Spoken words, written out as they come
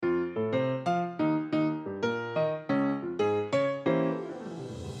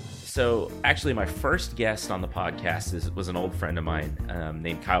So actually, my first guest on the podcast was an old friend of mine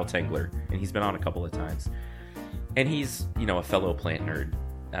named Kyle Tengler, and he's been on a couple of times. And he's, a fellow plant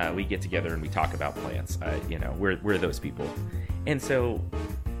nerd. We get together and we talk about plants. We're those people. And so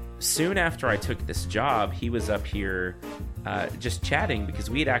soon after I took this job, he was up here just chatting because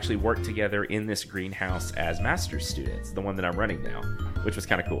we had actually worked together in this greenhouse as master's students, the one that I'm running now, which was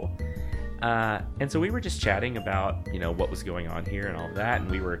kind of cool. And so we were just chatting about, what was going on here and all of that. And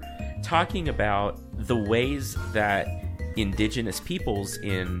we were talking about the ways that indigenous peoples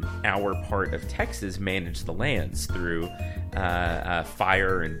in our part of Texas manage the lands through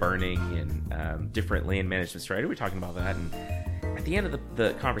fire and burning and different land management strategies. We were talking about that. And at the end of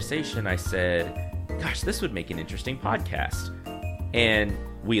the conversation, I said, gosh, this would make an interesting podcast. And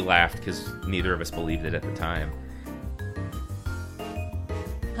we laughed because neither of us believed it at the time.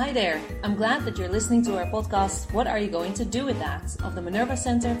 Hi there, I'm glad that you're listening to our podcast, What Are You Going to Do With That? Of the Minerva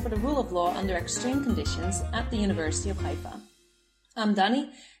Center for the Rule of Law Under Extreme Conditions at the University of Haifa. I'm Dani,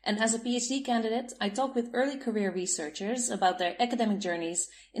 and as a PhD candidate, I talk with early career researchers about their academic journeys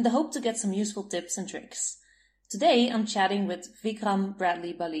in the hope to get some useful tips and tricks. Today, I'm chatting with Vikram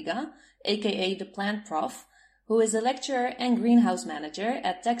Bradley Baliga, aka the Plant Prof, who is a lecturer and greenhouse manager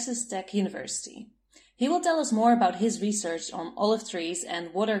at Texas Tech University. He will tell us more about his research on olive trees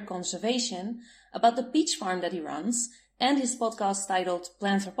and water conservation, about the peach farm that he runs, and his podcast titled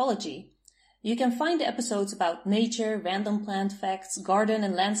Planthropology. You can find the episodes about nature, random plant facts, garden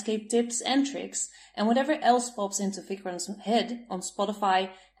and landscape tips and tricks, and whatever else pops into Vikram's head on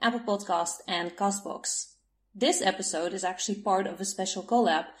Spotify, Apple Podcast, and Castbox. This episode is actually part of a special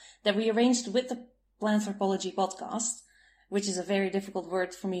collab that we arranged with the Planthropology podcast, which is a very difficult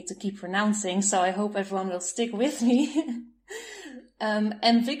word for me to keep pronouncing, so I hope everyone will stick with me.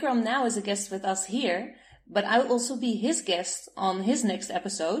 And Vikram now is a guest with us here, but I will also be his guest on his next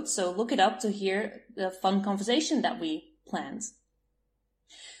episode, so look it up to hear the fun conversation that we planned.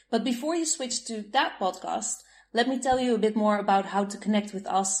 But before you switch to that podcast, let me tell you a bit more about how to connect with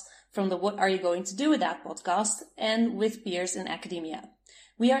us from the What Are You Going to Do With That podcast and with peers in academia.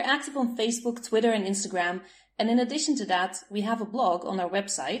 We are active on Facebook, Twitter, and Instagram. And in addition to that, we have a blog on our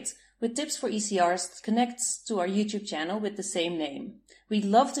website with tips for ECRs that connects to our YouTube channel with the same name. We'd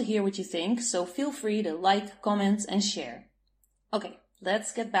love to hear what you think, so feel free to like, comment, and share. Okay,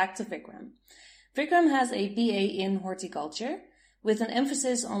 let's get back to Vikram. Vikram has a BA in horticulture with an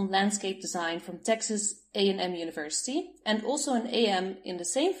emphasis on landscape design from Texas A&M University and also an AM in the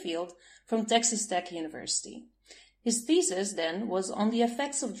same field from Texas Tech University. His thesis, then, was on the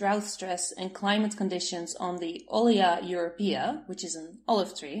effects of drought stress and climate conditions on the Olea europaea, which is an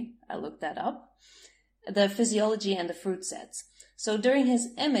olive tree. I looked that up. The physiology and the fruit set. So during his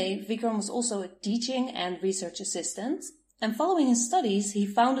MA, Vikram was also a teaching and research assistant. And following his studies, he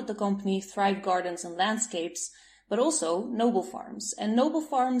founded the company Thrive Gardens and Landscapes, but also Noble Farms. And Noble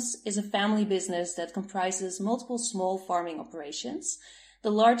Farms is a family business that comprises multiple small farming operations, the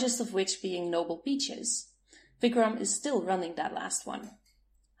largest of which being Noble Peaches. Vikram is still running that last one.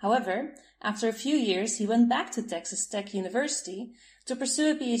 However, after a few years, he went back to Texas Tech University to pursue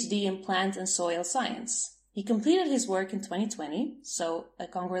a PhD in plant and soil science. He completed his work in 2020, so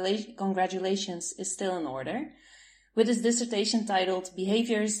congratulations is still in order, with his dissertation titled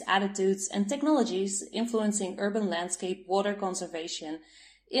Behaviors, Attitudes, and Technologies Influencing Urban Landscape Water Conservation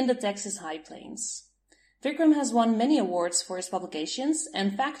in the Texas High Plains. Vikram has won many awards for his publications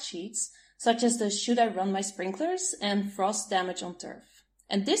and fact sheets, such as the Should I Run My Sprinklers and Frost Damage on Turf.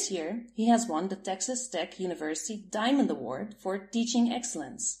 And this year, he has won the Texas Tech University Diamond Award for Teaching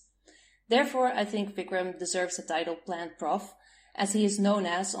Excellence. Therefore, I think Vikram deserves the title Plant Prof, as he is known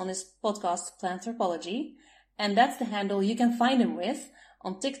as on his podcast Planthropology, and that's the handle you can find him with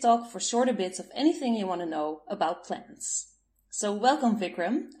on TikTok for shorter bits of anything you want to know about plants. So welcome,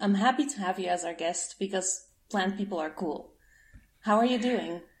 Vikram. I'm happy to have you as our guest because plant people are cool. How are you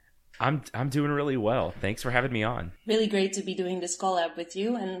doing? I'm doing really well. Thanks for having me on. Really great to be doing this collab with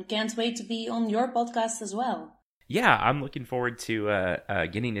you and can't wait to be on your podcast as well. Yeah, I'm looking forward to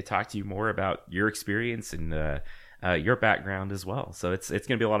getting to talk to you more about your experience and your background as well. So it's going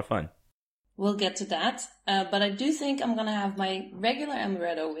to be a lot of fun. We'll get to that. But I do think I'm going to have my regular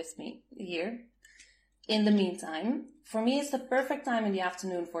amaretto with me here. In the meantime, for me, it's the perfect time in the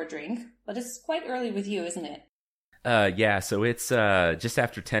afternoon for a drink, but it's quite early with you, isn't it? Yeah, so it's just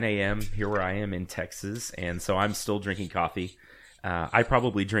after 10 a.m. here where I am in Texas, and so I'm still drinking coffee. I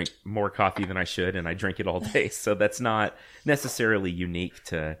probably drink more coffee than I should, and I drink it all day, so that's not necessarily unique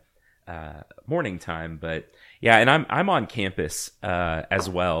to morning time. But yeah, and I'm on campus as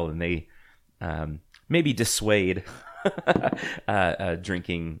well, and they maybe dissuade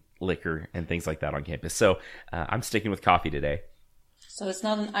drinking liquor and things like that on campus. So I'm sticking with coffee today. So it's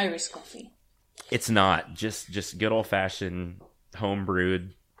not an Irish coffee. It's not just good old fashioned home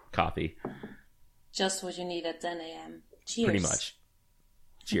brewed coffee. Just what you need at 10 a.m. Cheers. Pretty much.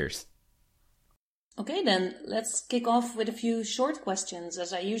 Cheers. Okay, then let's kick off with a few short questions,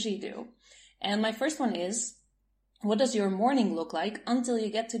 as I usually do. And my first one is, what does your morning look like until you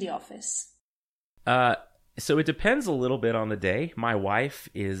get to the office? So it depends a little bit on the day. My wife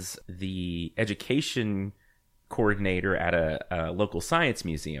is the education coordinator at a local science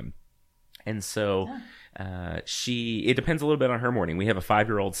museum. And so it depends a little bit on her morning. We have a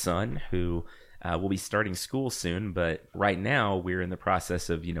 5-year-old son who will be starting school soon, but right now we're in the process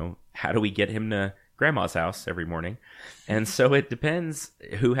of, how do we get him to grandma's house every morning? And so it depends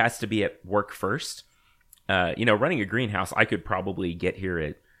who has to be at work first. Running a greenhouse, I could probably get here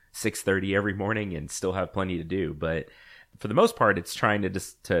at 6:30 every morning and still have plenty to do. But for the most part, it's trying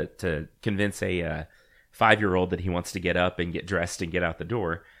to convince a 5-year-old that he wants to get up and get dressed and get out the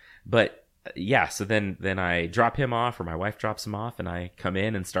door. But yeah, so then I drop him off, or my wife drops him off, and I come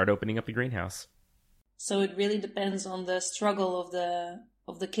in and start opening up the greenhouse. So it really depends on the struggle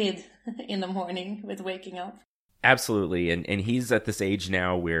of the kid in the morning with waking up. Absolutely, and he's at this age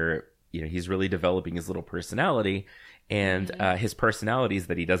now where he's really developing his little personality, and his personality is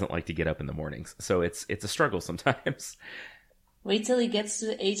that he doesn't like to get up in the mornings. So it's a struggle sometimes. Wait till he gets to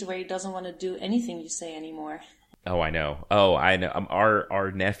the age where he doesn't want to do anything you say anymore. Oh, I know.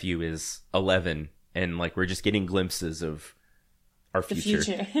 Our nephew is 11, and we're just getting glimpses of our future.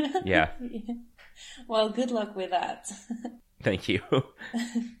 The future. Yeah. Well, good luck with that. Thank you.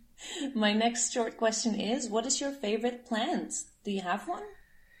 My next short question is, what is your favorite plant? Do you have one?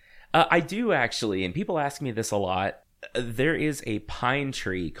 I do, actually, and people ask me this a lot. There is a pine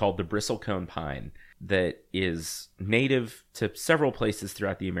tree called the bristlecone pine that is native to several places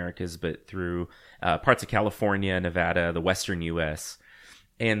throughout the Americas, but through parts of California, Nevada, the western U.S.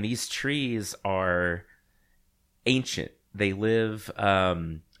 And these trees are ancient. They live,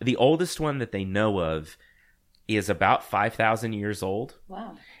 the oldest one that they know of is about 5,000 years old.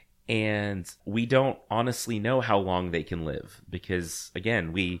 Wow. And we don't honestly know how long they can live because,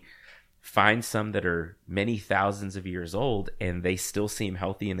 again, we find some that are many thousands of years old and they still seem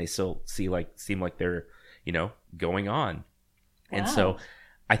healthy and they still seem like they're, going on. Wow. And so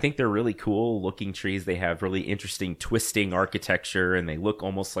I think they're really cool looking trees. They have really interesting twisting architecture and they look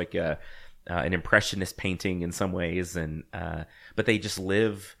almost like an impressionist painting in some ways. And, but they just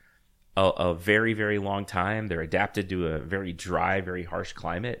live a very, very long time. They're adapted to a very dry, very harsh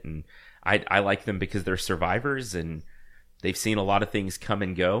climate. And I like them because they're survivors and they've seen a lot of things come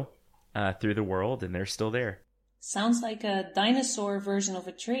and go through the world, and they're still there. Sounds like a dinosaur version of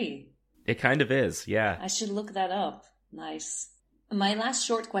a tree. It kind of is, yeah. I should look that up. Nice. My last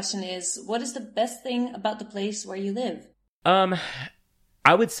short question is, what is the best thing about the place where you live?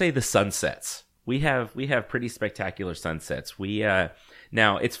 I would say the sunsets. We have pretty spectacular sunsets.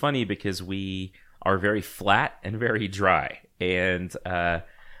 Now it's funny because we are very flat and very dry, and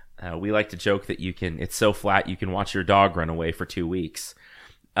we like to joke that it's so flat you can watch your dog run away for 2 weeks.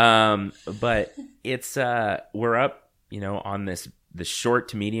 But it's we're up, on this short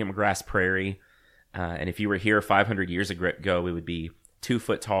to medium grass prairie, and if you were here 500 years ago, it would be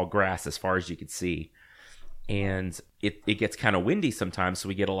 2-foot tall grass as far as you could see. And it gets kind of windy sometimes, so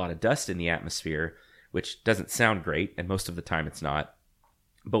we get a lot of dust in the atmosphere, which doesn't sound great, and most of the time it's not.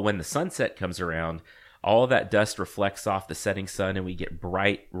 But when the sunset comes around, all of that dust reflects off the setting sun, and we get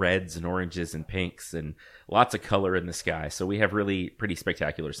bright reds and oranges and pinks and lots of color in the sky. So we have really pretty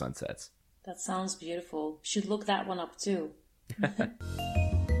spectacular sunsets. That sounds beautiful. Should look that one up too.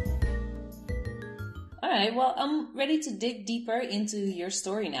 All right, well, I'm ready to dig deeper into your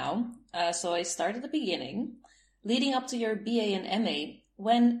story now. So I start at the beginning. Leading up to your BA and MA,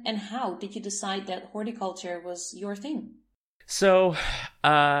 when and how did you decide that horticulture was your thing? So,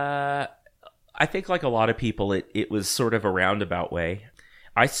 I think like a lot of people, it was sort of a roundabout way.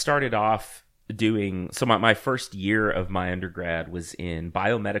 I started off my first year of my undergrad was in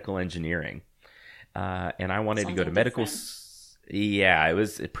biomedical engineering. And I wanted to go to medical. Yeah, it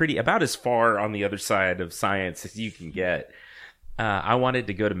was about as far on the other side of science as you can get. I wanted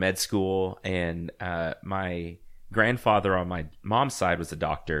to go to med school, and my grandfather on my mom's side was a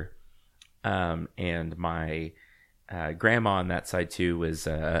doctor. And my grandma on that side too was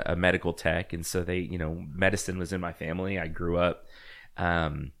a medical tech, and so they, medicine was in my family. I grew up.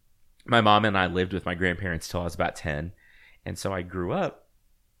 My mom and I lived with my grandparents till I was about 10, and so I grew up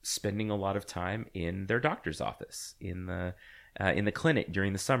spending a lot of time in their doctor's office, in the clinic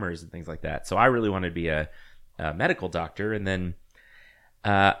during the summers and things like that. So I really wanted to be a medical doctor, and then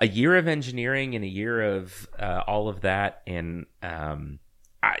A year of engineering and a year of all of that, and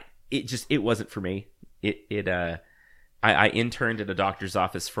it wasn't for me. I interned at a doctor's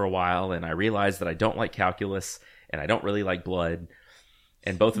office for a while, and I realized that I don't like calculus and I don't really like blood,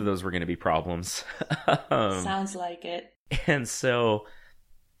 and both of those were going to be problems. Sounds like it. And so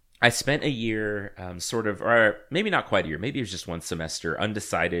I spent a year, or maybe not quite a year, maybe it was just one semester,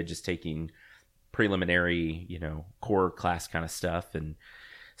 undecided, just taking preliminary, core class kind of stuff, and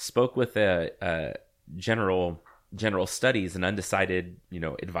spoke with a general studies, an undecided,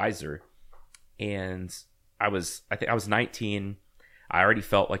 advisor. And I think I was 19. I already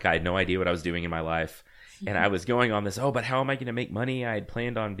felt like I had no idea what I was doing in my life. And I was going on this, but how am I going to make money? I had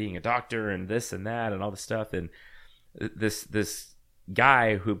planned on being a doctor and this and that and all this stuff. And this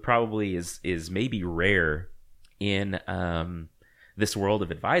guy who probably is maybe rare in this world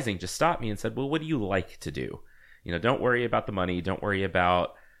of advising just stopped me and said, well, what do you like to do? Don't worry about the money. Don't worry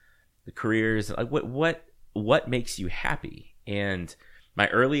about the careers. Like what makes you happy? And my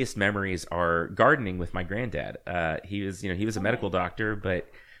earliest memories are gardening with my granddad. He was a medical doctor, but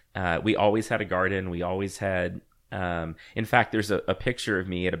we always had a garden. We always had, in fact, there's a picture of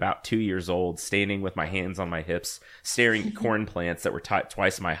me at about 2 years old, standing with my hands on my hips, staring at corn plants that were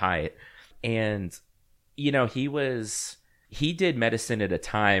twice my height. And, he did medicine at a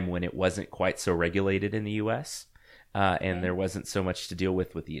time when it wasn't quite so regulated in the US. And there wasn't so much to deal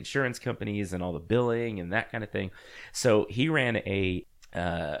with the insurance companies and all the billing and that kind of thing. So he ran a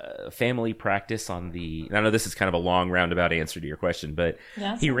family practice I know this is kind of a long roundabout answer to your question, but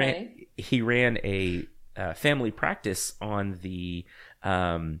he ran a family practice on the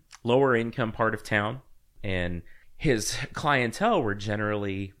lower income part of town, and his clientele were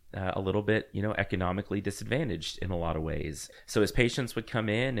generally a little bit, economically disadvantaged in a lot of ways. So his patients would come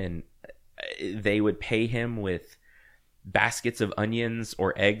in and they would pay him with baskets of onions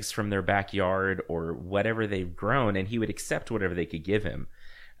or eggs from their backyard or whatever they've grown, and he would accept whatever they could give him,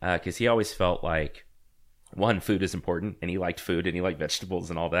 because he always felt like, one, food is important, and he liked food and he liked vegetables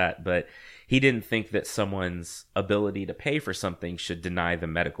and all that, but he didn't think that someone's ability to pay for something should deny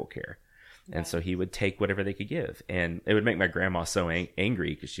them medical care. Right. And so he would take whatever they could give, and it would make my grandma so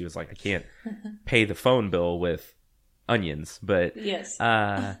angry, because she was like, I can't pay the phone bill with onions. But yes.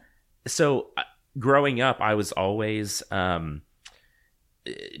 So growing up, I was always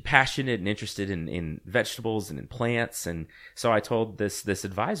passionate and interested in vegetables and in plants. And so I told this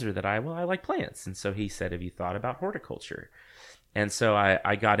advisor that I like plants. And so he said, have you thought about horticulture? And so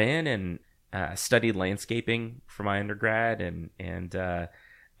I got in and studied landscaping for my undergrad. And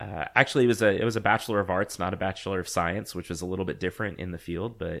actually it was a Bachelor of Arts, not a Bachelor of Science, which was a little bit different in the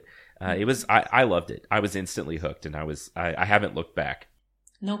field. But I loved it. I was instantly hooked, and I haven't looked back.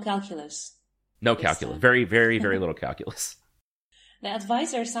 No calculus. No calculus. Very, very, very little calculus. The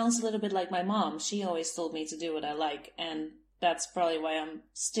advisor sounds a little bit like my mom. She always told me to do what I like, and that's probably why I'm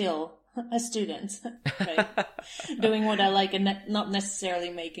still a student, right? Doing what I like and not necessarily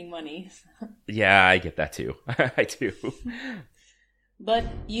making money. Yeah, I get that too. I do. But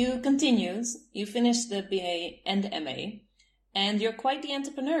you continued. You finished the BA and the MA, and you're quite the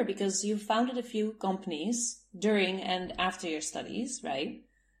entrepreneur, because you founded a few companies during and after your studies, right?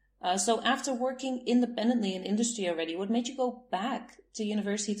 So after working independently in industry already, what made you go back to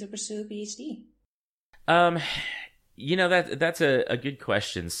university to pursue a PhD? That's a good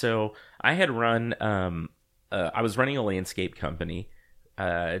question. So I had run, I was running a landscape company.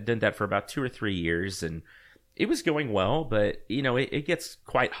 I'd done that for about 2 or 3 years, and it was going well, but it gets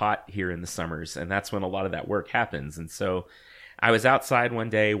quite hot here in the summers, and that's when a lot of that work happens. And so I was outside one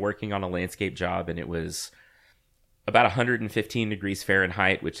day working on a landscape job, and it was about 115 degrees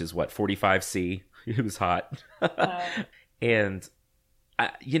Fahrenheit, which is 45 C. It was hot. And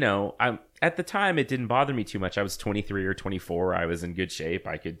I'm at the time, it didn't bother me too much. I was 23 or 24. I was in good shape.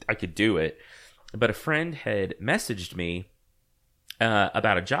 I could do it. But a friend had messaged me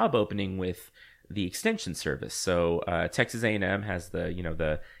about a job opening with the extension service. So Texas A&M has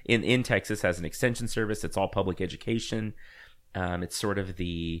in Texas has an extension service. It's all public education. It's sort of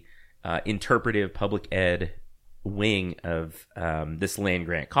the interpretive public ed wing of this land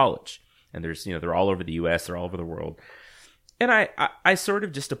grant college. And there's they're all over the US, they're all over the world. And I sort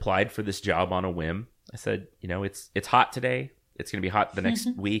of just applied for this job on a whim. I said, it's hot today, it's gonna be hot the next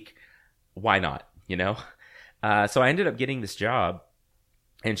week, why not? So I ended up getting this job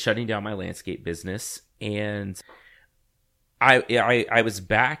and shutting down my landscape business. And I was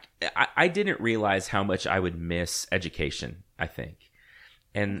back. I didn't realize how much I would miss education, I think.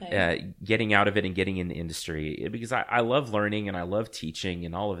 And getting out of it and getting in the industry, because I love learning and I love teaching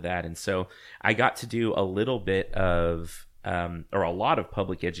and all of that. And so I got to do a little bit of or a lot of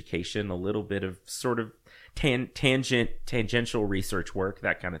public education, a little bit of sort of tangential research work,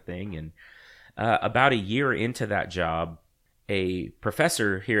 that kind of thing. And about a year into that job, a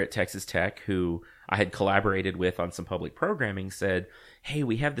professor here at Texas Tech who I had collaborated with on some public programming said, "Hey,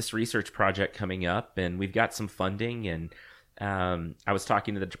 we have this research project coming up and we've got some funding, and I was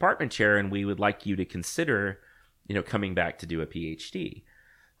talking to the department chair and we would like you to consider, coming back to do a PhD."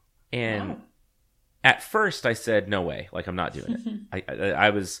 And Wow. At first I said, "No way, like I'm not doing it."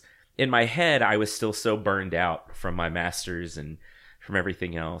 I was, in my head, I was still so burned out from my master's and from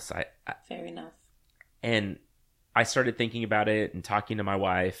everything else. Fair enough. And I started thinking about it and talking to my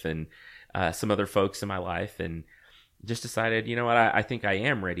wife and some other folks in my life, and just decided, you know what, I think I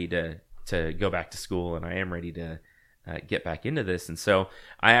am ready to go back to school, and I am ready to get back into this. And so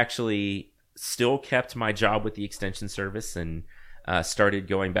I actually still kept my job with the Extension Service and started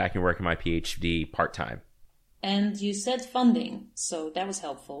going back and working my PhD part-time. And you said funding, so that was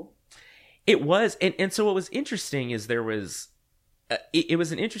helpful. It was. And so what was interesting is there was, it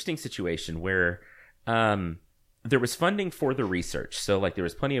was an interesting situation where there was funding for the research. So like there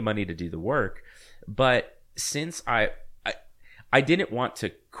was plenty of money to do the work. But since I didn't want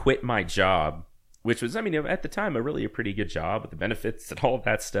to quit my job, which was, at the time, a pretty good job with the benefits and all of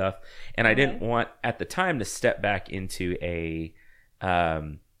that stuff. And I didn't want at the time to step back into a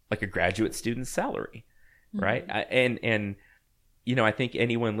graduate student salary. Right. And I think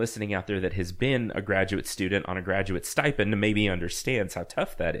anyone listening out there that has been a graduate student on a graduate stipend maybe understands how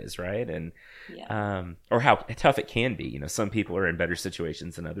tough that is. Right. And, or how tough it can be. Some people are in better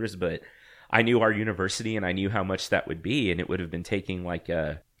situations than others, but I knew our university and I knew how much that would be. And it would have been taking like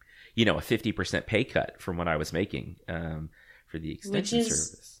a 50% pay cut from what I was making, for the Extension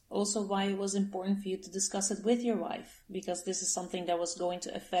Service. Also why it was important for you to discuss it with your wife, because this is something that was going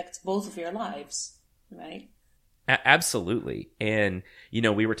to affect both of your lives, right? Absolutely. And,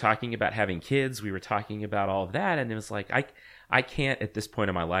 we were talking about having kids. We were talking about all of that. And it was like, I can't at this point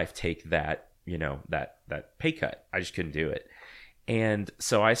in my life take that, that pay cut. I just couldn't do it. And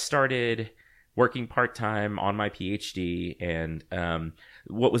so I started working part-time on my PhD. And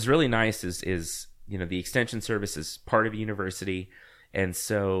what was really nice is, the Extension Service is part of a university. And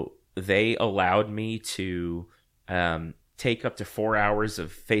so they allowed me to take up to 4 hours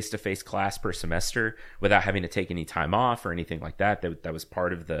of face-to-face class per semester without having to take any time off or anything like that. That was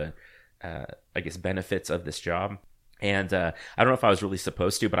part of the, benefits of this job. And I don't know if I was really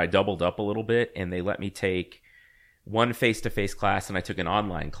supposed to, but I doubled up a little bit, and they let me take one face-to-face class, and I took an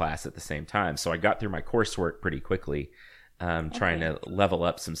online class at the same time. So I got through my coursework pretty quickly, trying to level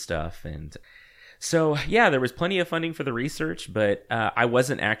up some stuff. And so, yeah, there was plenty of funding for the research, but I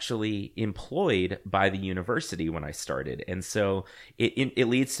wasn't actually employed by the university when I started. And so it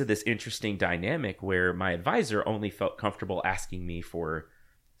leads to this interesting dynamic where my advisor only felt comfortable asking me for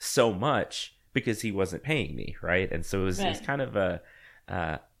so much because he wasn't paying me, right? And so it was kind of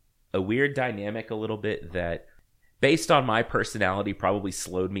a weird dynamic a little bit that, based on my personality, probably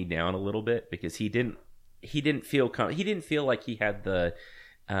slowed me down a little bit, because he didn't feel like he had the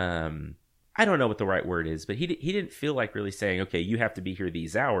I don't know what the right word is, but he didn't feel like really saying, okay, you have to be here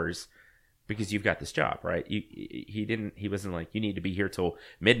these hours because you've got this job, right? He wasn't like, you need to be here till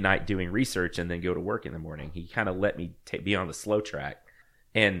midnight doing research and then go to work in the morning. He kind of let me be on the slow track.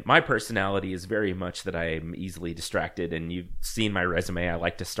 And my personality is very much that I am easily distracted, and you've seen my resume. I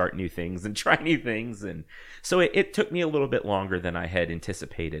like to start new things and try new things. And so it took me a little bit longer than I had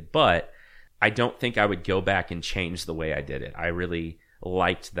anticipated, but I don't think I would go back and change the way I did it. I really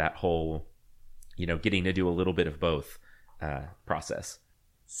liked that whole, getting to do a little bit of both process.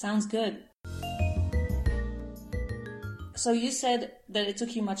 Sounds good. So you said that it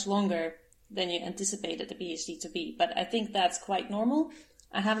took you much longer than you anticipated the PhD to be, but I think that's quite normal.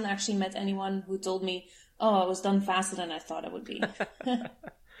 I haven't actually met anyone who told me, oh, it was done faster than I thought it would be.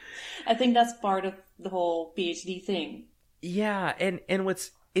 I think that's part of the whole PhD thing. Yeah, and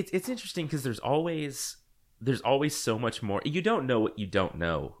it's interesting because there's always so much more. You don't know what you don't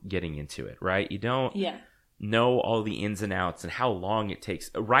know getting into it, right? You don't know all the ins and outs and how long it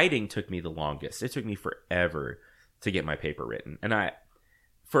takes. Writing took me the longest. It took me forever to get my paper written. And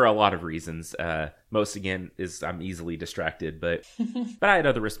for a lot of reasons, most again is I'm easily distracted, but I had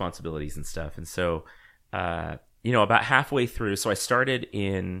other responsibilities and stuff. And so, about halfway through, so I started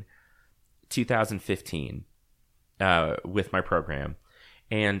in 2015 with my program.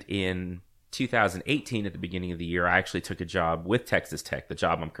 And in 2018, at the beginning of the year, I actually took a job with Texas Tech, the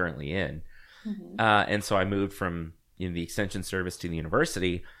job I'm currently in. Mm-hmm. And so I moved from the Extension Service to the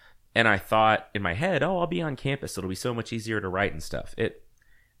university, and I thought in my head, oh, I'll be on campus. It'll be so much easier to write and stuff.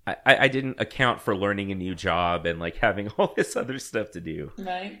 I didn't account for learning a new job and like having all this other stuff to do.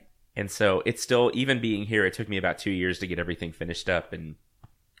 Right. And so it's still, even being here, it took me about 2 years to get everything finished up and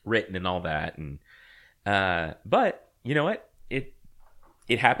written and all that. And but you know what?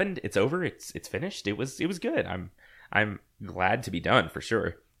 It happened. It's over. It's finished. It was good. I'm glad to be done for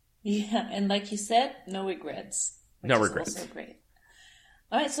sure. Yeah, and like you said, no regrets. No regrets. Also great.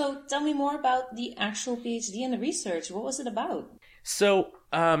 All right, so tell me more about the actual PhD and the research. What was it about? So,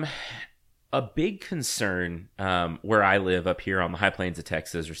 a big concern where I live up here on the high plains of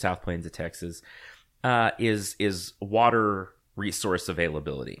Texas or South Plains of Texas is water resource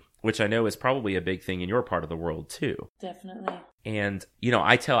availability, which I know is probably a big thing in your part of the world too. Definitely. And, you know,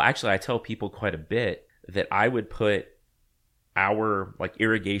 I tell people quite a bit that I would put our like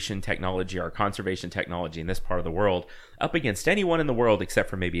irrigation technology, our conservation technology in this part of the world up against anyone in the world except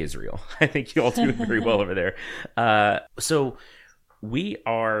for maybe Israel. I think you all do very well over there. So we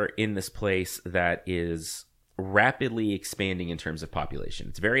are in this place that is rapidly expanding in terms of population.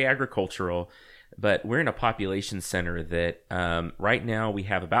 It's very agricultural, but we're in a population center that right now we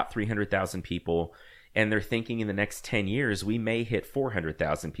have about 300,000 people, and they're thinking in the next 10 years we may hit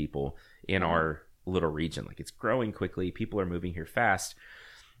 400,000 people in our little region. Like, it's growing quickly. People are moving here fast,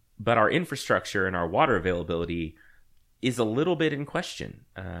 but our infrastructure and our water availability is a little bit in question.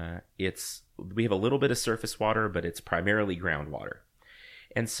 We have a little bit of surface water, but it's primarily groundwater.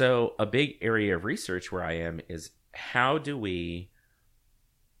 And so a big area of research where I am is, how do we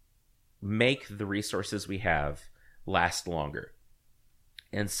make the resources we have last longer?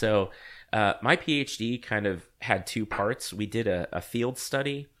 And so my PhD kind of had two parts. We did a field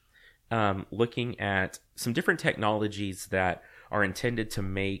study looking at some different technologies that are intended to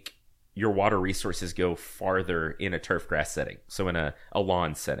make your water resources go farther in a turf grass setting, so in a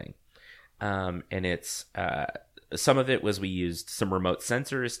lawn setting. And it's some of it was, we used some remote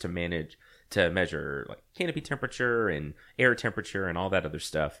sensors to measure like canopy temperature and air temperature and all that other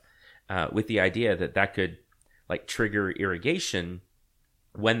stuff, with the idea that could like trigger irrigation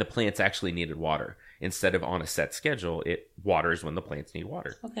when the plants actually needed water. Instead of on a set schedule, it waters when the plants need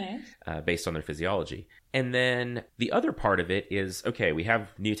water. Okay. Based on their physiology. And then the other part of it is, okay, we have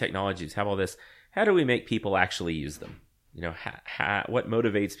new technologies, have all this. How do we make people actually use them? You know, what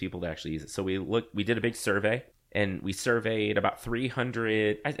motivates people to actually use it? So we did a big survey, and we surveyed about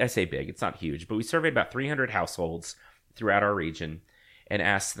 300, I say big, it's not huge, but we surveyed about 300 households throughout our region and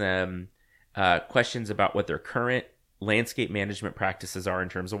asked them questions about what their current landscape management practices are in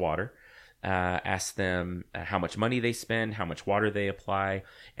terms of water. Ask them how much money they spend, how much water they apply,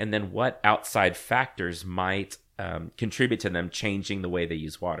 and then what outside factors might contribute to them changing the way they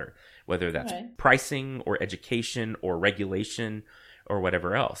use water, whether that's pricing or education or regulation or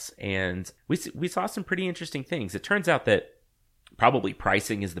whatever else. And we saw some pretty interesting things. It turns out that probably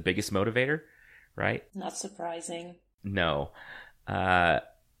pricing is the biggest motivator, right? Not surprising. No.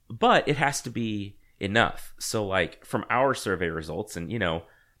 But it has to be enough. So like from our survey results, and you know,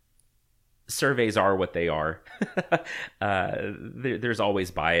 surveys are what they are. There's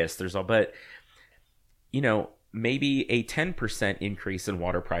always bias. But you know, maybe a 10% increase in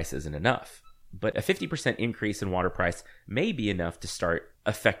water price isn't enough, but a 50% increase in water price may be enough to start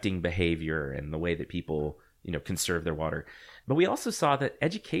affecting behavior and the way that people, you know, conserve their water. But we also saw that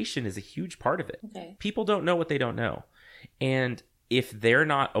education is a huge part of it. Okay. People don't know what they don't know. And if they're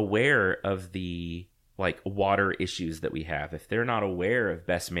not aware of the like water issues that we have, if they're not aware of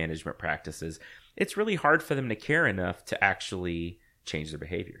best management practices, it's really hard for them to care enough to actually change their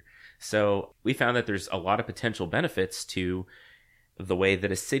behavior. So we found that there's a lot of potential benefits to the way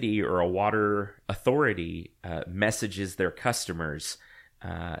that a city or a water authority messages their customers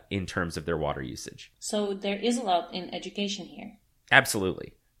in terms of their water usage. So there is a lot in education here.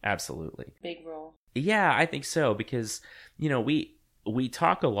 Absolutely. Big role. Yeah, I think so, because, you know, we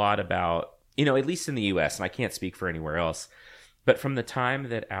talk a lot about, you know, at least in the U.S., and I can't speak for anywhere else, but from the time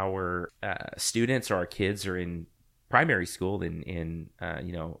that our students or our kids are in primary school, in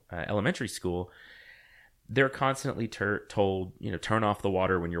elementary school, they're constantly told, you know, turn off the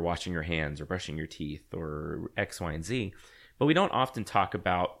water when you're washing your hands or brushing your teeth or X, Y, and Z. But we don't often talk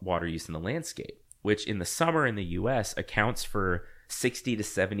about water use in the landscape, which in the summer in the U.S. accounts for 60 to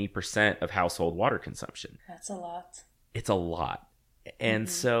 70% of household water consumption. That's a lot. It's a lot. And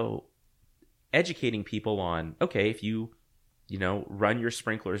so educating people on, okay, if you run your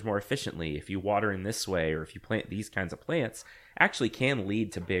sprinklers more efficiently, if you water in this way, or if you plant these kinds of plants, actually can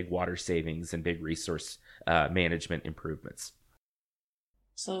lead to big water savings and big resource management improvements.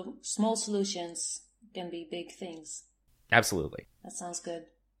 So small solutions can be big things. Absolutely. That sounds good.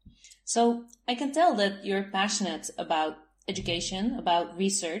 So I can tell that you're passionate about education, about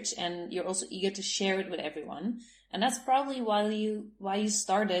research, and you're also eager to share it with everyone. And that's probably why you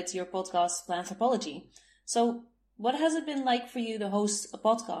started your podcast, Planthropology. So what has it been like for you to host a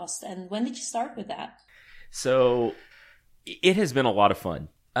podcast, and when did you start with that? So it has been a lot of fun.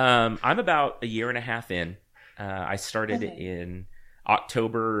 I'm about a year and a half in. I started in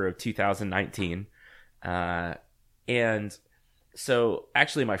October of 2019. And so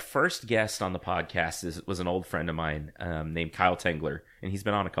actually my first guest on the podcast was an old friend of mine named Kyle Tengler, and he's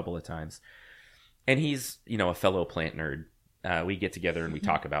been on a couple of times. And he's, a fellow plant nerd. We get together and we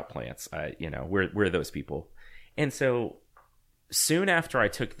talk about plants. We're those people. And so soon after I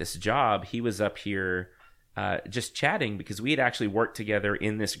took this job, he was up here just chatting, because we had actually worked together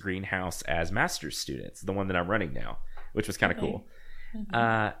in this greenhouse as master's students, the one that I'm running now, which was kind of cool.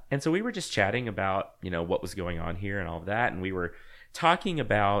 And so we were just chatting about, what was going on here and all of that. And we were talking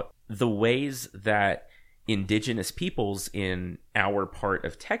about the ways that indigenous peoples in our part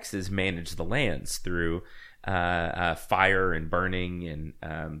of Texas manage the lands through fire and burning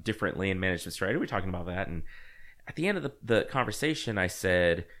and different land management strategies. We were talking about that. And at the end of the conversation, I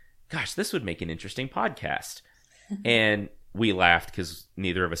said, gosh, this would make an interesting podcast. And we laughed because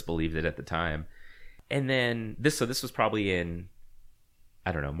neither of us believed it at the time. And then this was probably in,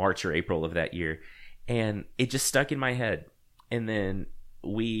 I don't know, March or April of that year. And it just stuck in my head. And then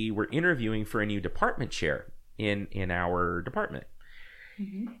we were interviewing for a new department chair in our department.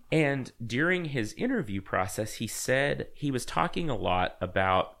 And during his interview process, he said he was talking a lot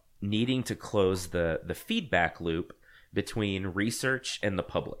about needing to close the feedback loop between research and the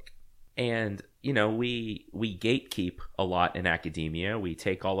public. And, we gatekeep a lot in academia. We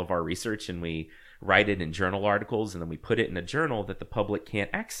take all of our research and we write it in journal articles, and then we put it in a journal that the public can't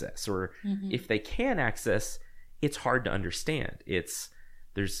access. Or if they can access, it's hard to understand.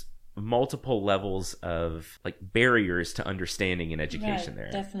 There's multiple levels of barriers to understanding and education there.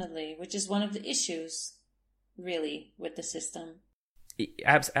 Definitely, which is one of the issues really with the system.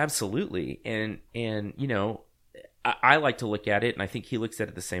 Absolutely. And I like to look at it, and I think he looks at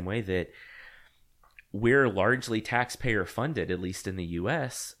it the same way, that we're largely taxpayer funded, at least in the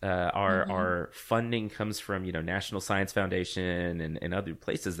U.S. Our funding comes from, National Science Foundation and other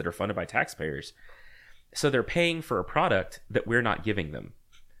places that are funded by taxpayers. So they're paying for a product that we're not giving them.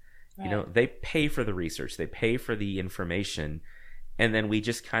 Right. They pay for the research, they pay for the information, and then we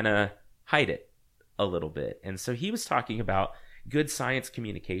just kind of hide it a little bit. And so he was talking about good science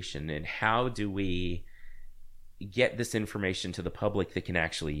communication and how do we get this information to the public that can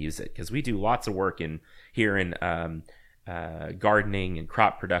actually use it, because we do lots of work here in gardening and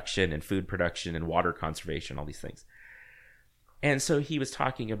crop production and food production and water conservation, all these things. And so he was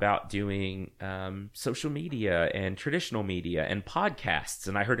talking about doing social media and traditional media and podcasts,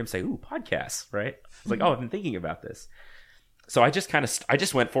 and I heard him say, "Ooh, podcasts!" Right? I was like, "Oh, I've been thinking about this." So I just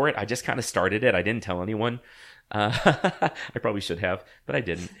went for it. I just kind of started it. I didn't tell anyone. I probably should have, but I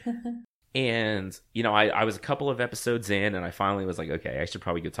didn't. And, I was a couple of episodes in, and I finally was like, okay, I should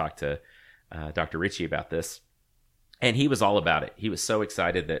probably go talk to Dr. Ritchie about this. And he was all about it. He was so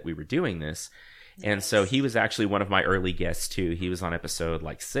excited that we were doing this. Yes. And so he was actually one of my early guests, too. He was on episode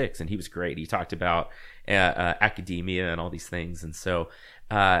 6, and he was great. He talked about academia and all these things. And so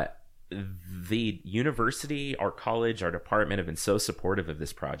the university, our college, our department have been so supportive of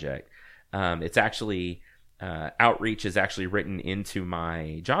this project. It's actually... outreach is actually written into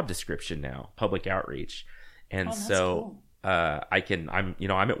my job description now, public outreach. And so cool.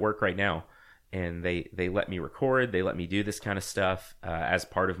 I'm at work right now, and they let me record, they let me do this kind of stuff as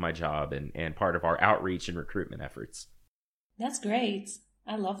part of my job and part of our outreach and recruitment efforts. That's great.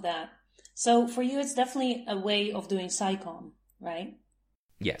 I love that. So for you, it's definitely a way of doing SciComm, right?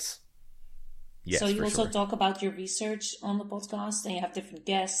 Yes. So you also talk about your research on the podcast, and you have different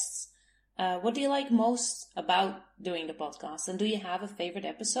guests. What do you like most about doing the podcast? And do you have a favorite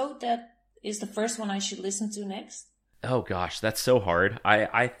episode that is the first one I should listen to next? Oh, gosh, that's so hard.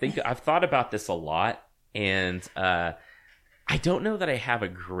 I think I've thought about this a lot, and I don't know that I have a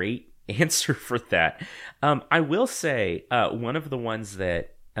great answer for that. I will say one of the ones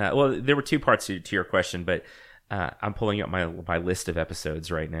that, there were two parts to your question, but I'm pulling up my list of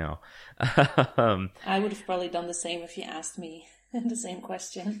episodes right now. I would have probably done the same if you asked me the same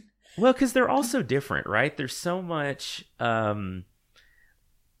question. Well, because they're all so different, right? There's so much. I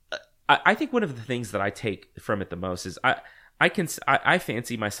think one of the things that I take from it the most is I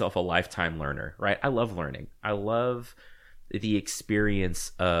fancy myself a lifetime learner, right? I love learning. I love the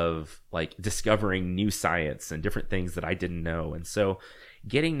experience of discovering new science and different things that I didn't know. And so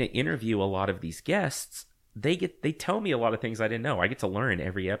getting to interview a lot of these guests, they tell me a lot of things I didn't know. I get to learn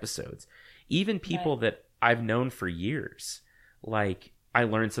every episode. Even people that I've known for years. Like, I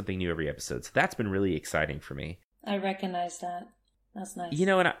learned something new every episode. So that's been really exciting for me. I recognize that. That's nice. You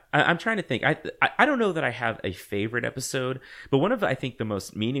know, and I'm trying to think. I don't know that I have a favorite episode, but one of, I think, the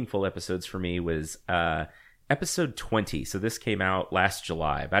most meaningful episodes for me was episode 20. So this came out last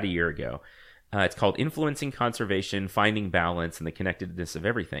July, about a year ago. It's called Influencing Conservation, Finding Balance, and the Connectedness of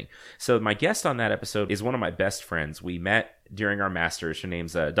Everything. So my guest on that episode is one of my best friends. We met during our master's. Her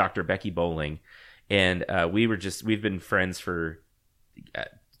name's Dr. Becky Bowling. And we've been friends for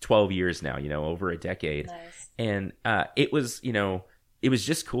 12 years now, over a decade. Nice. And it was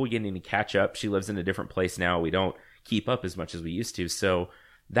just cool getting to catch up. She lives in a different place now. We don't keep up as much as we used to. So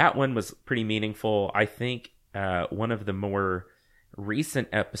that one was pretty meaningful. I think one of the more recent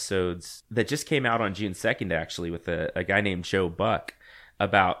episodes that just came out on June 2nd, actually, with a guy named Joe Buck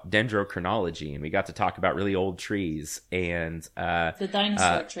about dendrochronology. And we got to talk about really old trees and the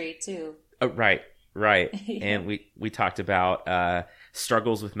dinosaur tree too. Right. Yeah. And we talked about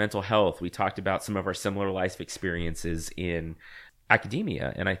struggles with mental health. We talked about some of our similar life experiences in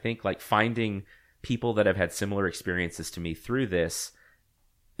academia. And I think like finding people that have had similar experiences to me through this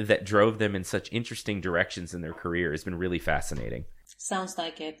that drove them in such interesting directions in their career has been really fascinating. Sounds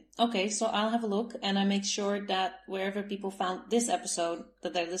like it. Okay, so I'll have a look, and I make sure that wherever people found this episode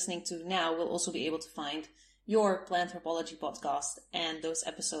that they're listening to now will also be able to find your Planthropology podcast and those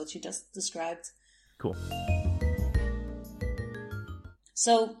episodes you just described. Cool.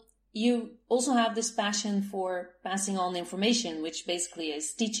 So you also have this passion for passing on information, which basically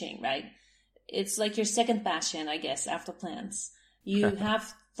is teaching, right? It's like your second passion, I guess, after plants. You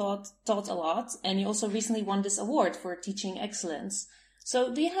have taught a lot, and you also recently won this award for teaching excellence.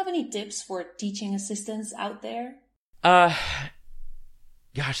 So do you have any tips for teaching assistants out there?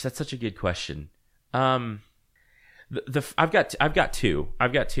 Gosh, that's such a good question. I've got two,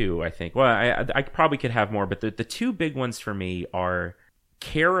 I think. Well, I probably could have more, but the two big ones for me are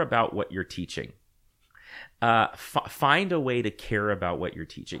care about what you're teaching. Find a way to care about what you're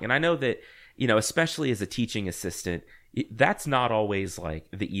teaching. And I know that, especially as a teaching assistant, that's not always like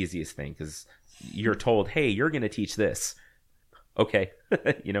the easiest thing, because you're told, hey, you're going to teach this. Okay.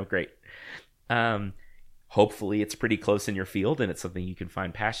 Great. Hopefully it's pretty close in your field and it's something you can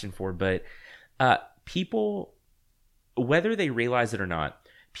find passion for. But people, whether they realize it or not,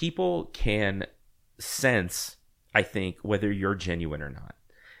 people can sense, I think, whether you're genuine or not,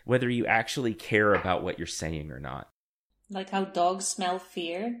 whether you actually care about what you're saying or not. Like how dogs smell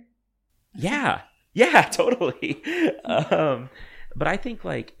fear? Yeah, totally. But I think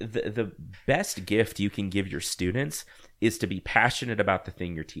like the best gift you can give your students is to be passionate about the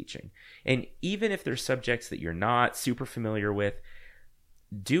thing you're teaching. And even if there's subjects that you're not super familiar with,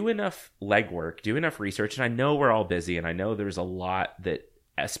 do enough legwork, do enough research. And I know we're all busy, and I know there's a lot that,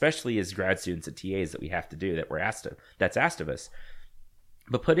 especially as grad students and TAs, that we have to do, that's asked of us.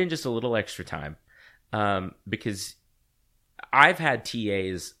 But put in just a little extra time, because I've had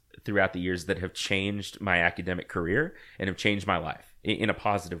TAs throughout the years that have changed my academic career and have changed my life in a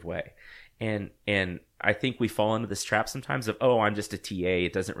positive way. And I think we fall into this trap sometimes of, oh, I'm just a TA.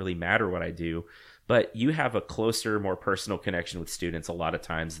 It doesn't really matter what I do. But you have a closer, more personal connection with students a lot of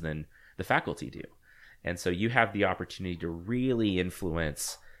times than the faculty do. And so you have the opportunity to really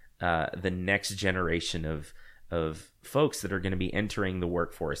influence the next generation of folks that are going to be entering the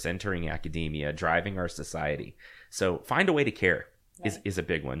workforce, entering academia, driving our society. So find a way to care is a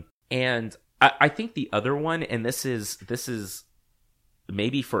big one. And I think the other one, and this is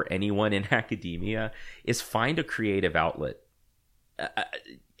maybe for anyone in academia, is find a creative outlet.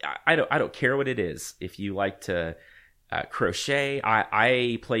 I don't care what it is. If you like to crochet,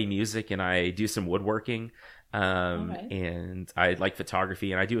 I play music and I do some woodworking, and I like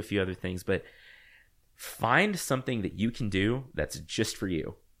photography and I do a few other things. But find something that you can do that's just for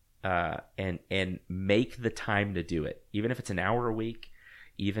you, and make the time to do it. Even if it's an hour a week,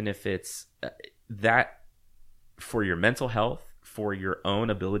 even if it's that for your mental health, for your own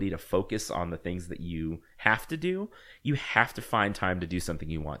ability to focus on the things that you have to do, you have to find time to do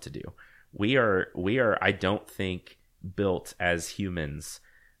something you want to do. We are, I don't think, built as humans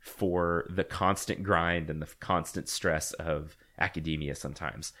for the constant grind and the constant stress of academia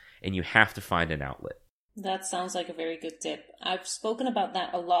sometimes. And you have to find an outlet. That sounds like a very good tip. I've spoken about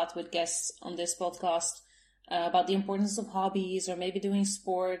that a lot with guests on this podcast, about the importance of hobbies or maybe doing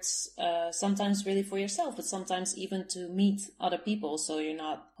sports, sometimes really for yourself, but sometimes even to meet other people so you're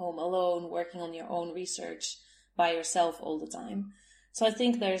not home alone working on your own research by yourself all the time. So I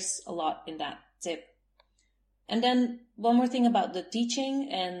think there's a lot in that tip. And then one more thing about the teaching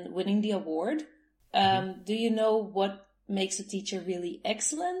and winning the award. Do you know what makes a teacher really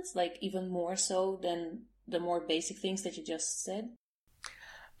excellent, like even more so than the more basic things that you just said?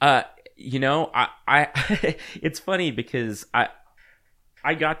 I it's funny because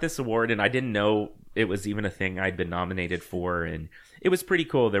I got this award and I didn't know it was even a thing I'd been nominated for, and it was pretty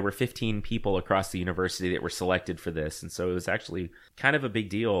cool. There were 15 people across the university that were selected for this, and so it was actually kind of a big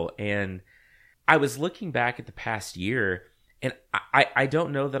deal. And I was looking back at the past year, and I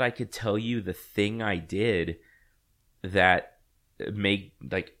don't know that I could tell you the thing I did that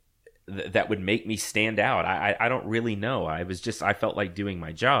that would make me stand out. I don't really know. I felt like doing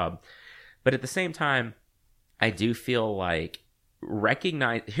my job. But at the same time, I do feel like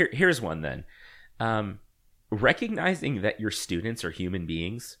here's one then. Recognizing that your students are human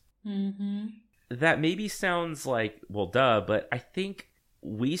beings. Mm-hmm. That maybe sounds like, well, duh, but I think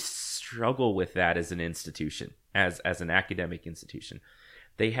we struggle with that as an institution, as an academic institution.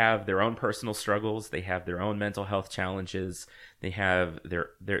 They have their own personal struggles. They have their own mental health challenges. They have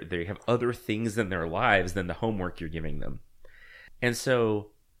they have other things in their lives than the homework you're giving them. And so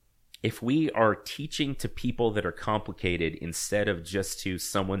if we are teaching to people that are complicated instead of just to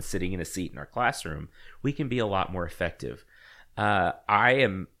someone sitting in a seat in our classroom, we can be a lot more effective. I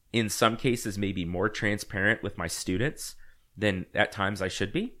am, in some cases, maybe more transparent with my students than at times I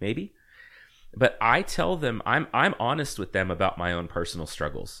should be, maybe. But I tell them, I'm honest with them about my own personal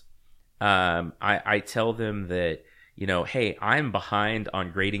struggles. I tell them that, hey, I'm behind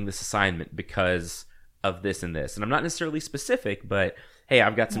on grading this assignment because of this and this. And I'm not necessarily specific, but hey,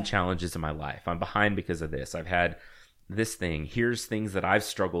 I've got some challenges in my life. I'm behind because of this. I've had this thing. Here's things that I've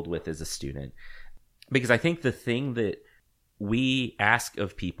struggled with as a student. Because I think the thing that we ask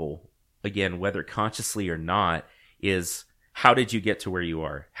of people, again, whether consciously or not, is how did you get to where you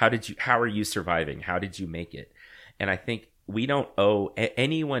are? How are you surviving? How did you make it? And I think we don't owe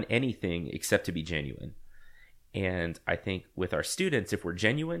anyone anything except to be genuine. And I think with our students, if we're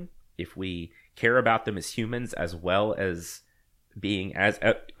genuine, if we care about them as humans as well as being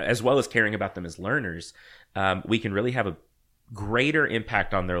as well as caring about them as learners, we can really have a greater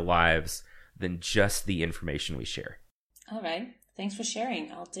impact on their lives than just the information we share. All right. Thanks for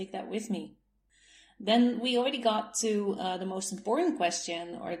sharing. I'll take that with me. Then we already got to the most important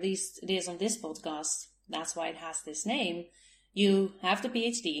question, or at least it is on this podcast. That's why it has this name. You have the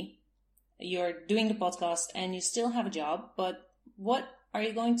PhD, you're doing the podcast, and you still have a job. But what are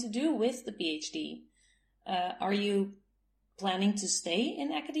you going to do with the PhD? Are you planning to stay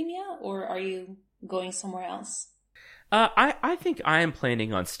in academia, or are you going somewhere else? I think I am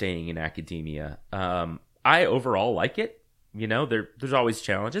planning on staying in academia. I overall like it. There's always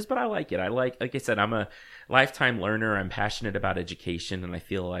challenges, but I like it. Like I said, I'm a lifetime learner. I'm passionate about education, and I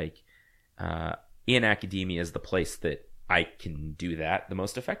feel like in academia is the place that I can do that the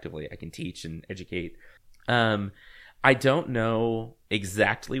most effectively. I can teach and educate. I don't know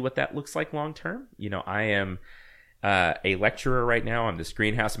exactly what that looks like long term. I am a lecturer right now. I'm this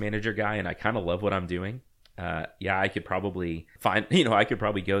greenhouse manager guy, and I kind of love what I'm doing. I could probably I could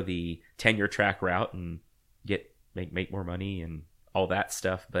probably go the tenure track route and make more money and all that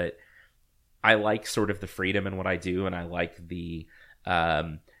stuff. But I like sort of the freedom in what I do, and I like the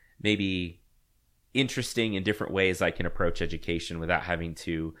maybe interesting and different ways I can approach education without having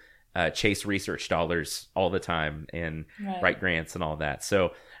to chase research dollars all the time and write grants and all that.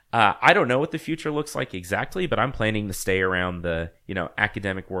 So I don't know what the future looks like exactly, but I'm planning to stay around the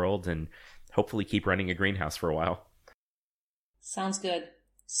academic world and hopefully keep running a greenhouse for a while. Sounds good.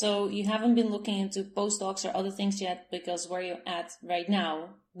 So you haven't been looking into postdocs or other things yet, because where you're at right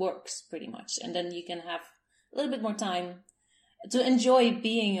now works pretty much. And then you can have a little bit more time to enjoy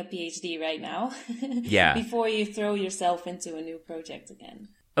being a PhD right now. Yeah. Before you throw yourself into a new project again.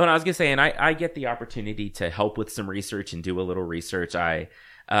 Oh, and I was going to say, and I get the opportunity to help with some research and do a little research. I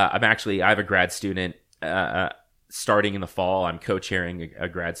have a grad student starting in the fall. I'm co-chairing a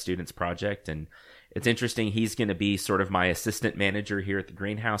grad student's project, and it's interesting. He's going to be sort of my assistant manager here at the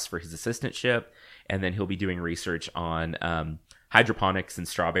greenhouse for his assistantship, and then he'll be doing research on hydroponics and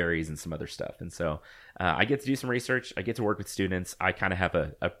strawberries and some other stuff. And so I get to do some research. I get to work with students. I kind of have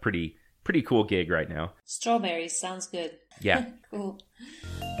a pretty cool gig right now. Strawberries sounds good. Yeah. Cool.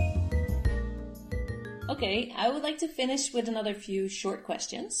 Okay, I would like to finish with another few short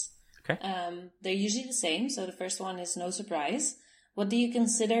questions. Okay. They're usually the same. So the first one is no surprise. What do you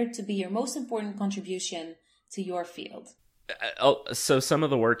consider to be your most important contribution to your field? So some of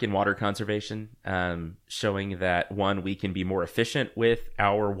the work in water conservation, showing that, one, we can be more efficient with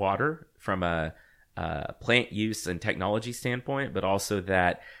our water from a plant use and technology standpoint, but also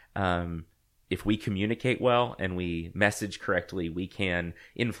that if we communicate well and we message correctly, we can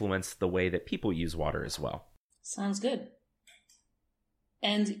influence the way that people use water as well. Sounds good.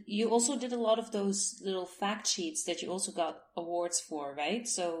 And you also did a lot of those little fact sheets that you also got awards for, right?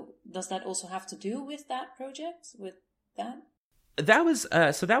 So does that also have to do with that project, with that? That was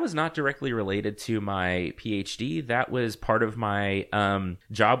that was not directly related to my PhD. That was part of my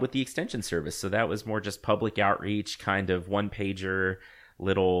job with the Extension Service. So that was more just public outreach, kind of one-pager,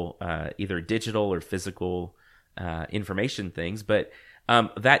 little either digital or physical information things. But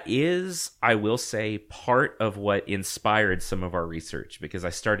that is, I will say, part of what inspired some of our research, because I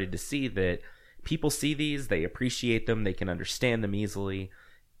started to see that people see these, they appreciate them, they can understand them easily,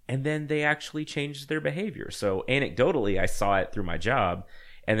 and then they actually changed their behavior. So anecdotally, I saw it through my job,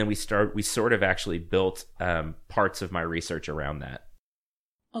 and then we sort of actually built parts of my research around that.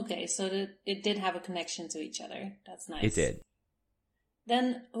 Okay, so it did have a connection to each other. That's nice. It did.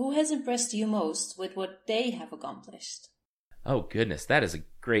 Then who has impressed you most with what they have accomplished? Oh goodness, that is a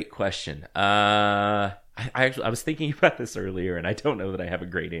great question. I was thinking about this earlier, and I don't know that I have a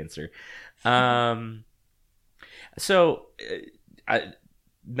great answer. Not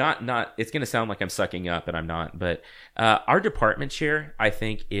it's going to sound like I'm sucking up, and I'm not. But our department chair, I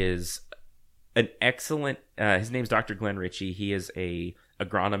think, is an excellent. His name's Dr. Glenn Ritchie. He is a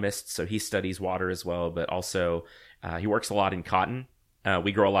agronomist, so he studies water as well, but also he works a lot in cotton.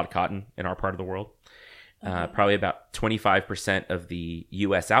 We grow a lot of cotton in our part of the world. Probably about 25% of the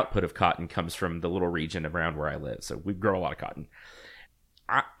U.S. output of cotton comes from the little region around where I live. So we grow a lot of cotton.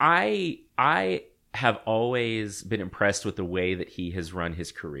 I have always been impressed with the way that he has run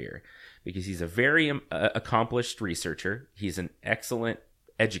his career, because he's a very accomplished researcher. He's an excellent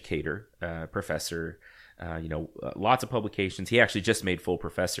educator, professor, lots of publications. He actually just made full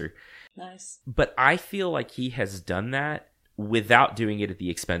professor. Nice. But I feel like he has done that without doing it at the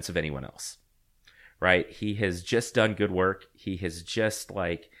expense of anyone else. Right? He has just done good work. He has just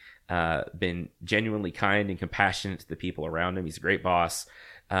been genuinely kind and compassionate to the people around him. He's a great boss.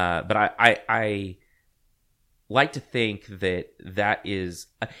 But I like to think that is,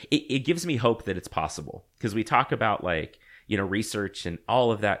 it gives me hope that it's possible, because we talk about research and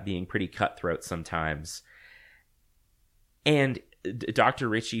all of that being pretty cutthroat sometimes. And Dr.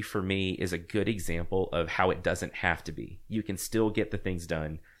 Ritchie, for me, is a good example of how it doesn't have to be. You can still get the things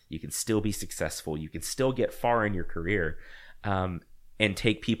done. You can still be successful. You can still get far in your career and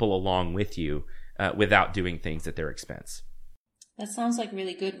take people along with you without doing things at their expense. That sounds like a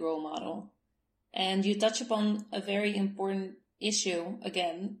really good role model. And you touch upon a very important issue,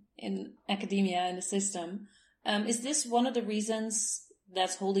 again, in academia and the system. Is this one of the reasons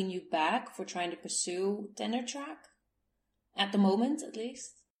that's holding you back for trying to pursue tenure track? At the moment, at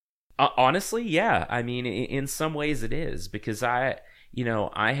least? Honestly, yeah. I mean, in some ways it is, because I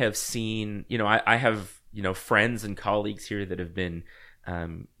have seen, I have, friends and colleagues here that have been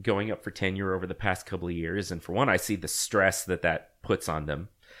going up for tenure over the past couple of years. And for one, I see the stress that puts on them.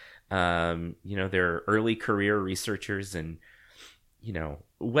 They're early career researchers, and,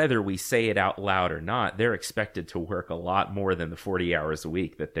 whether we say it out loud or not, they're expected to work a lot more than the 40 hours a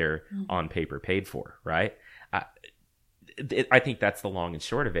week that they're on paper paid for, right? I think that's the long and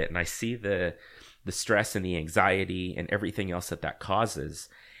short of it. And I see the stress and the anxiety and everything else that causes.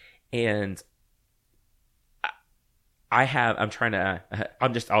 And I'll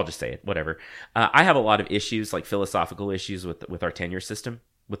just say it, whatever. I have a lot of issues, like philosophical issues with our tenure system,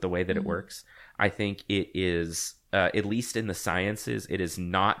 with the way that it works. I think it is, at least in the sciences, it is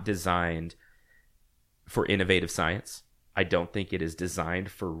not designed for innovative science. I don't think it is designed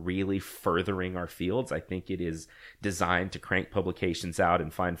for really furthering our fields. I think it is designed to crank publications out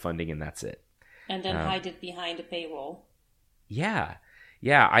and find funding, and that's it. And then hide it behind a paywall. Yeah.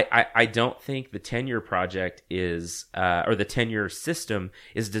 I don't think the tenure project is, or the tenure system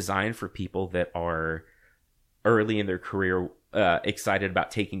is designed for people that are early in their career, excited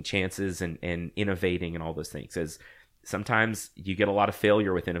about taking chances and innovating and all those things. Because sometimes you get a lot of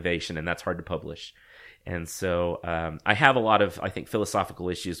failure with innovation, and that's hard to publish. And so I have a lot of, I think, philosophical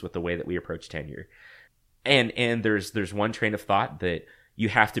issues with the way that we approach tenure. And there's one train of thought that you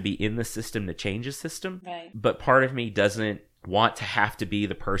have to be in the system to change a system. Right. But part of me doesn't want to have to be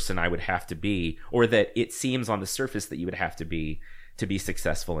the person I would have to be, or that it seems on the surface that you would have to be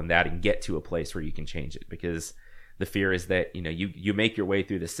successful in that and get to a place where you can change it. Because the fear is that, you make your way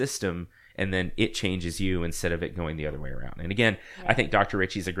through the system and then it changes you instead of it going the other way around. And again, right. I think Dr.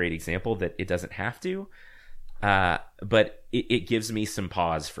 Ritchie's a great example that it doesn't have to, but it gives me some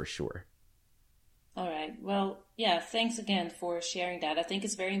pause for sure. All right. Well, yeah, thanks again for sharing that. I think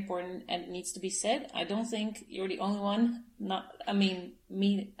it's very important and it needs to be said. I don't think you're the only one.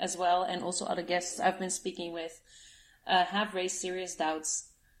 Me as well, and also other guests I've been speaking with have raised serious doubts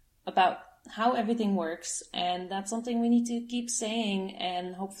about how everything works. And that's something we need to keep saying.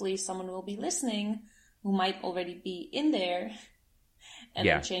 And hopefully someone will be listening who might already be in there and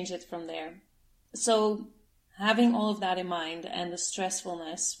then change it from there. So having all of that in mind and the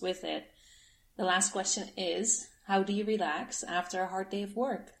stressfulness with it, the last question is, how do you relax after a hard day of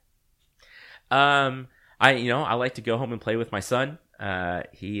work? I like to go home and play with my son.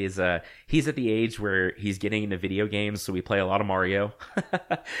 He's at the age where he's getting into video games, so we play a lot of Mario.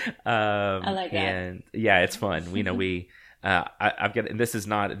 I like that. And yeah, it's fun. I've got, and this is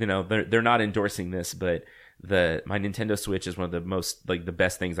not, they're not endorsing this, but my Nintendo Switch is one of the most, like, the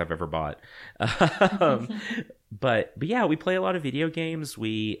best things I've ever bought. But yeah, we play a lot of video games.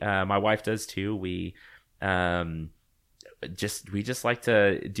 My wife does too. We just like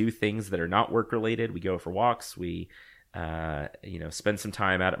to do things that are not work related. We go for walks. We spend some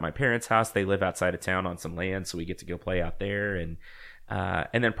time out at my parents' house. They live outside of town on some land, so we get to go play out there. And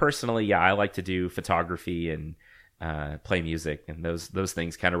then personally, I like to do photography and play music, and those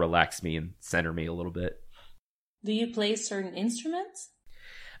things kind of relax me and center me a little bit. Do you play certain instruments?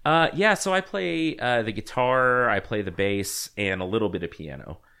 So I play the guitar, I play the bass, and a little bit of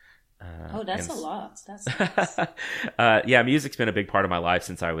piano. That's a lot. That's nice. Music's been a big part of my life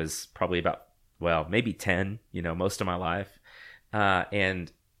since I was probably about, maybe 10, most of my life.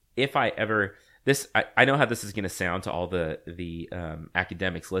 And if I ever, I know how this is going to sound to all the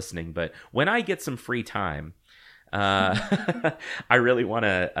academics listening, but when I get some free time, I really want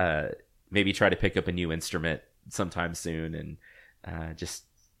to maybe try to pick up a new instrument sometime soon and just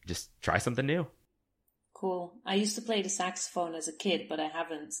try something new. Cool. I used to play the saxophone as a kid, but I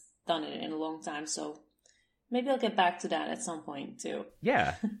haven't done it in a long time, so maybe I'll get back to that at some point too.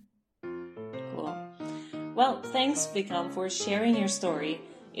 Yeah. Cool. Well, thanks, Vikram, for sharing your story.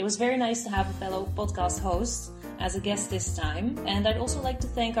 It was very nice to have a fellow podcast host as a guest this time, and I'd also like to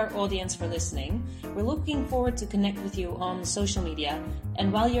thank our audience for listening. We're looking forward to connect with you on social media,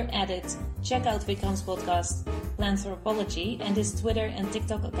 and while you're at it, check out Vikram's podcast, Planthropology, and his Twitter and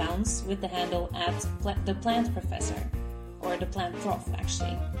TikTok accounts with the handle @The Plant Professor, or The Plant Prof,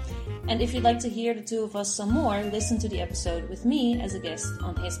 actually. And if you'd like to hear the two of us some more, listen to the episode with me as a guest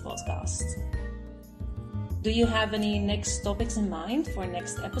on his podcast. Do you have any next topics in mind for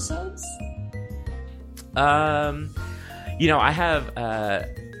next episodes? I have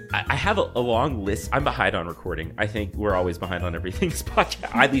a long list. I'm behind on recording. I think we're always behind on everything's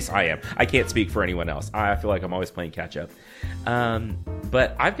podcast. At least I am. I can't speak for anyone else. I feel like I'm always playing catch up.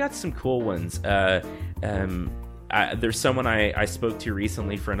 But I've got some cool ones. There's someone I spoke to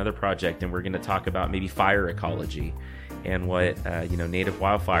recently for another project, and we're going to talk about maybe fire ecology and what native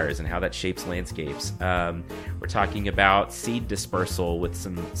wildfires and how that shapes landscapes. We're talking about seed dispersal with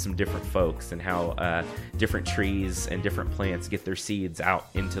some different folks, and how different trees and different plants get their seeds out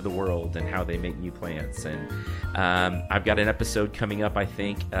into the world and how they make new plants. And I've got an episode coming up, I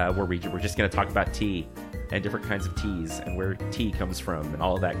think, where we're just going to talk about tea and different kinds of teas and where tea comes from and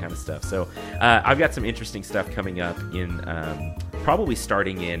all of that kind of stuff. So I've got some interesting stuff coming up in probably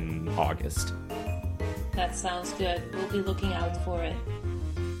starting in August. That sounds good. We'll be looking out for it.